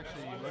can't believe you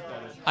actually looked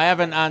at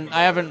it.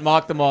 I haven't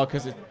marked them all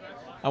because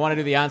I want to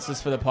do the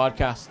answers for the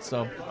podcast.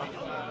 So.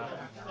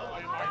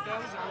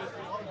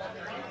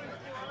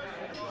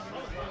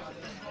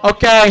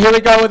 Okay, here we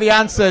go with the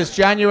answers.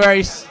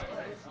 January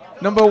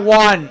number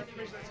 1.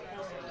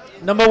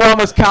 Number 1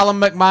 was Callum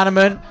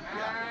McManaman.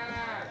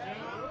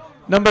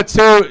 Number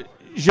 2,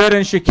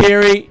 Xherdan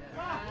Shaqiri.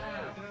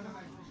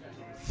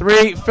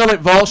 3, Philip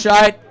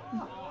Volscheid.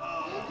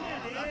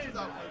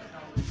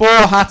 4,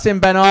 Hatem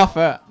Ben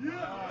Arfa.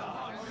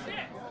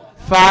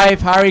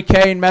 5, Harry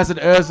Kane, Mesut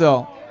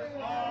Ozil.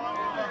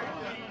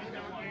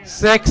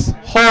 6,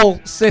 Hull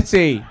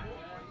City.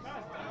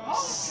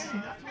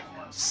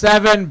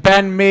 7,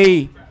 Ben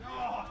Mee.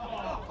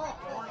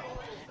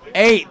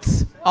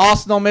 8,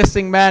 Arsenal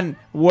missing men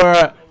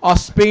were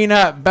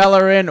Ospina,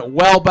 Bellerin,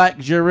 Welbeck,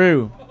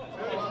 Giroud.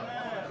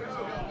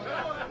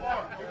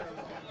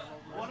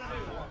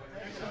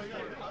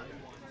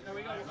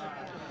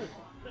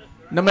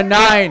 Number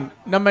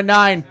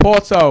 9,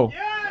 Porto.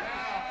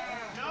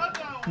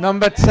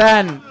 Number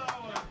 10,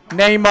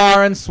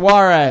 Neymar and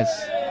Suarez.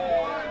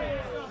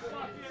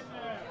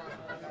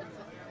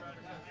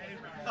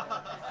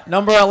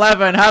 Number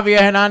 11,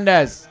 Javier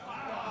Hernandez.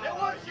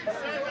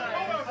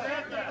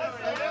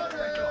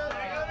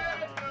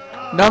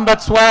 Number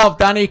 12,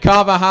 Dani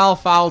Carvajal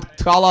fouled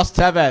Carlos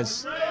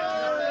Tevez.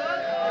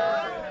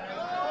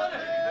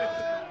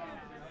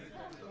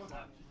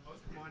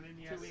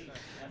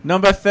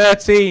 Number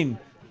 13,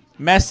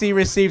 Messi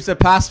receives a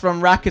pass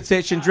from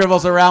Rakitic and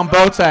dribbles around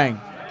Boateng.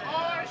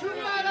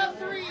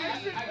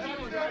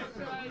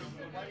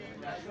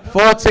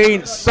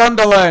 14,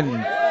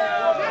 Sunderland.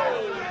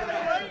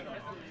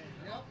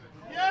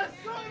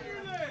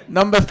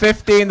 Number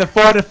 15, the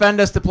 4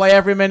 defenders to play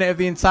every minute of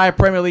the entire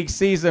Premier League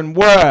season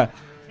were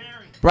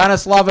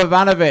Branislav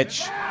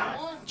Ivanovic,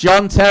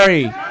 John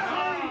Terry,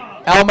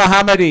 El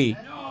Mohammadi,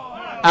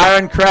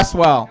 Aaron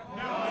Cresswell.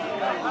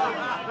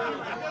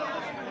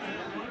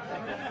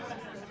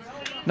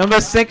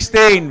 Number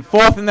 16,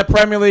 4th in the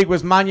Premier League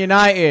was Man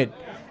United.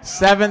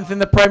 7th in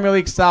the Premier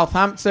League,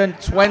 Southampton.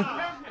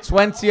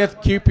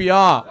 20th,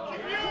 QPR.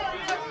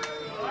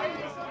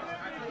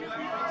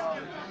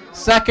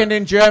 2nd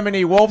in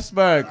Germany,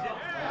 Wolfsburg.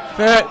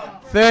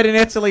 3rd in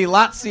Italy,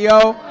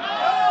 Lazio.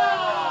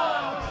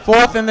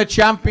 4th in the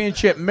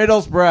Championship,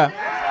 Middlesbrough.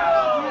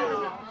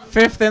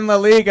 5th in La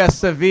Liga,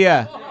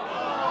 Sevilla.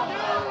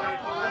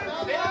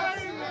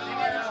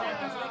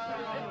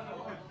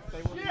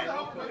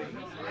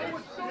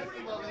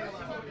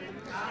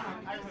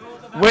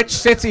 Which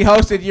city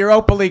hosted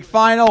Europa League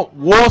final?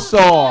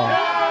 Warsaw.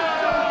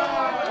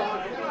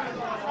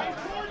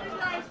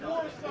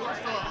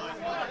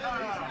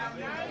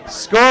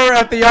 Scorer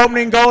of the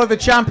opening goal of the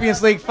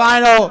Champions League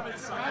final,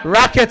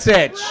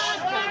 Rakitic.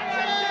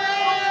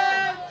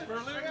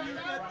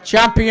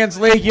 Champions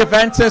League,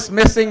 Juventus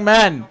missing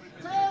men,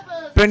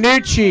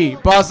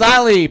 Bonucci,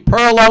 Barzali,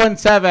 Pirlo and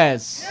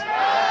Tevez.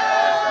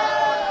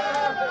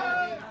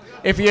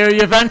 If you're a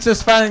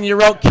Juventus fan and you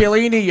wrote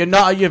Chiellini, you're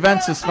not a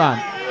Juventus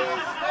fan.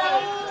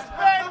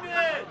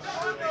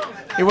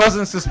 He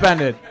wasn't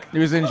suspended. He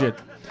was injured.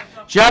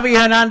 Xavi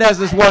Hernandez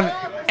has won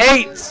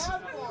 8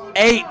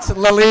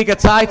 La Liga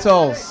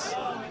titles,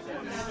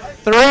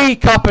 3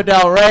 Copa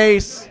del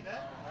Reys,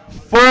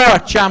 4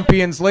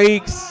 Champions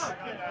Leagues,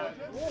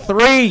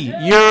 3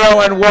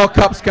 Euro and World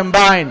Cups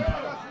combined,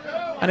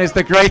 and is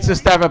the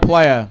greatest ever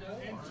player.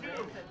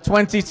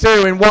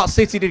 22. In what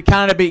city did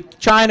Canada beat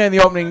China in the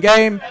opening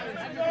game?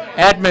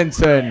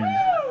 Edmonton.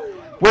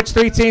 Which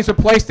 3 teams were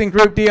placed in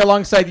Group D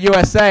alongside the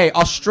USA?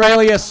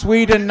 Australia,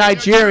 Sweden,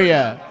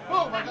 Nigeria.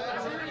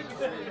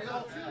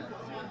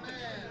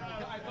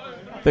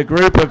 The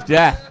group of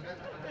death.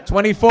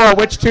 24.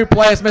 Which 2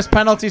 players missed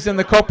penalties in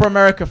the Copa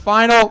America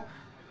final?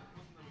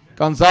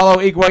 Gonzalo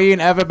Higuain,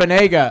 Ever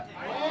Banega.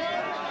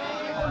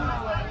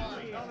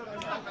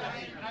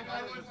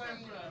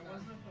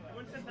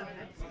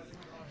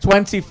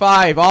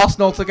 25.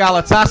 Arsenal to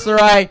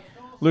Galatasaray,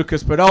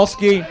 Lucas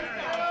Podolski.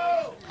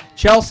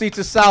 Chelsea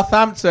to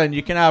Southampton,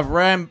 you can have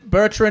Rem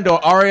Bertrand or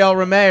Oriol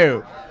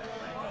Romeu.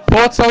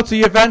 Porto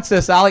to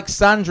Juventus,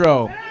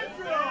 Alexandro.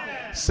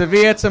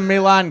 Sevilla to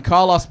Milan,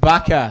 Carlos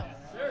Bacca.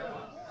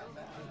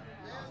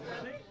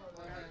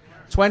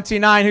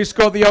 29. Who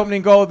scored the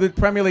opening goal of the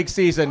Premier League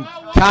season?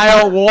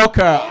 Kyle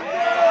Walker.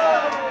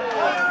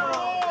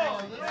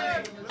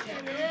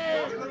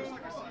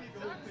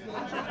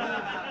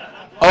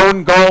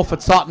 Own goal for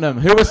Tottenham.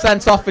 Who was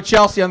sent off for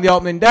Chelsea on the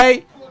opening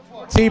day?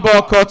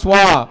 Thibaut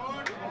Courtois.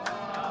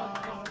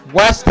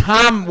 West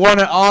Ham won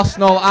at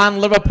Arsenal and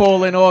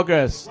Liverpool in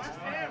August.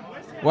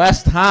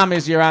 West Ham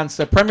is your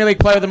answer. Premier League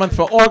Player of the Month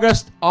for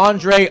August,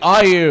 Andre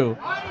Ayew.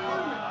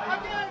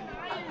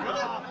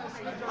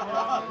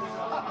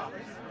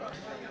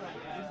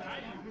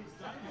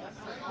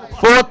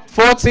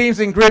 Four teams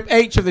in Group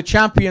H of the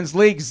Champions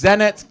League: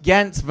 Zenit,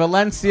 Ghent,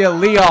 Valencia,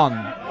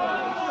 Lyon.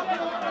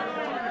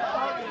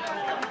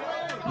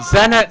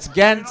 Zenit,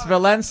 Ghent,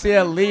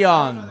 Valencia,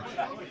 Lyon.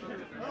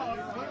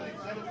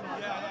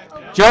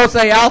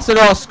 Jose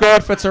Altidore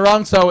scored for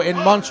Toronto in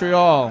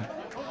Montreal.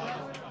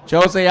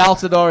 Jose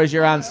Altidore is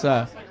your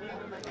answer.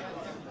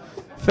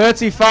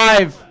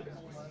 35.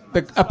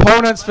 The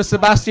opponents for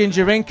Sebastian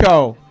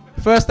Giovinco.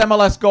 First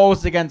MLS goal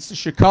was against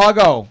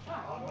Chicago.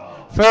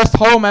 First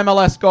home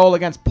MLS goal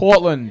against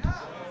Portland.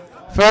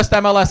 First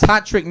MLS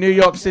hat-trick, New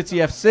York City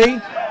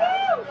FC.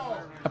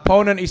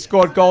 Opponent, he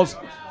scored goals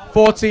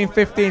 14,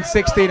 15,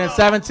 16, and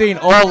 17,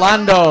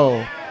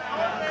 Orlando.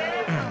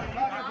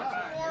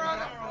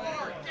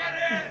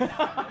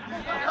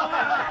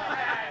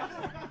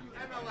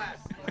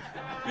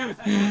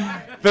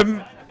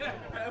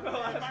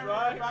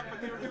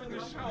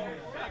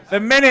 The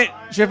minute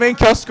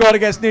Giovinco scored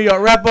against New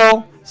York Red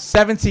Bull,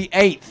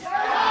 78th.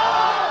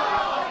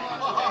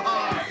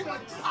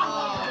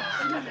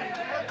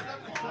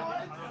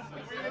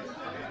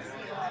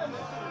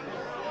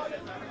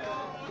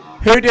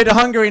 Who did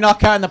Hungary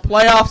knock out in the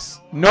playoffs?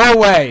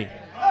 Norway.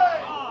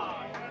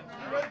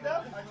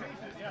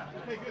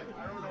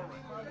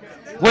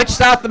 Which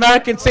South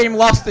American team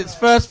lost its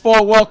first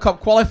 4 World Cup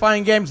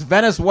qualifying games?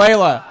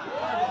 Venezuela.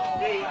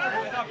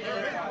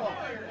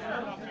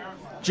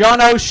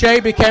 John O'Shea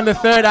became the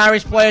 3rd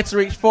Irish player to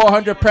reach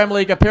 400 Premier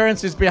League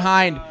appearances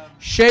behind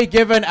Shay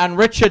Given and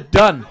Richard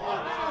Dunn.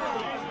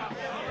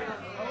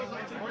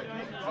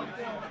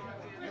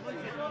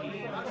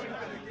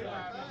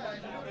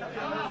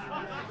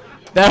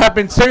 There have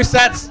been two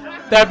sets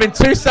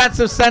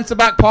of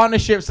centre-back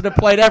partnerships that have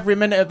played every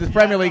minute of the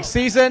Premier League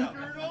season.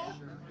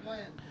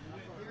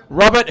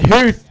 Robert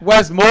Huth,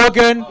 Wes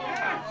Morgan,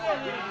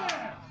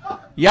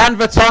 Jan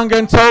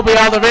Vertonghen, Toby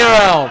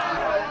Alderweireld.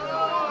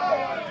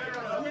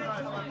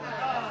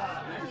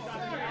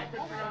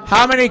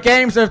 How many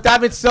games have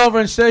David Silva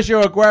and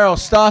Sergio Aguero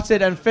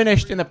started and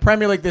finished in the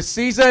Premier League this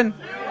season?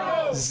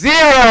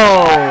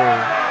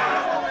 0.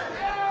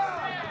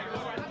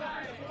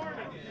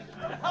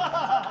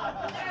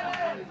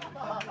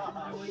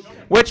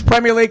 Which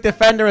Premier League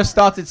defender has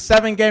started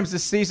 7 games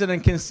this season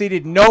and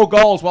conceded no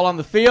goals while on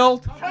the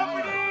field?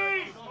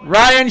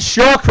 Ryan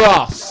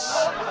Shawcross.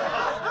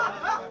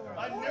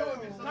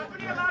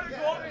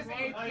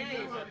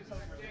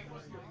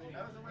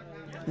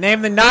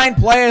 Name the 9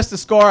 players to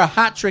score a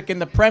hat-trick in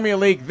the Premier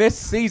League this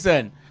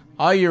season.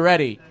 Are you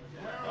ready?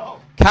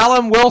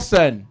 Callum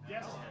Wilson,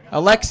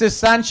 Alexis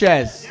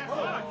Sanchez,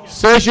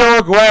 Sergio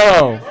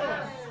Aguero,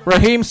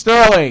 Raheem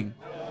Sterling,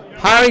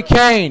 Harry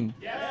Kane,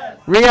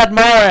 Riyad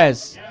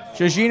Mahrez,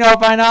 Jorginho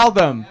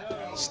Wijnaldum,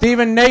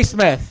 Stephen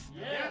Naismith,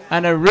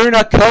 and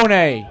Aruna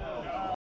Kone.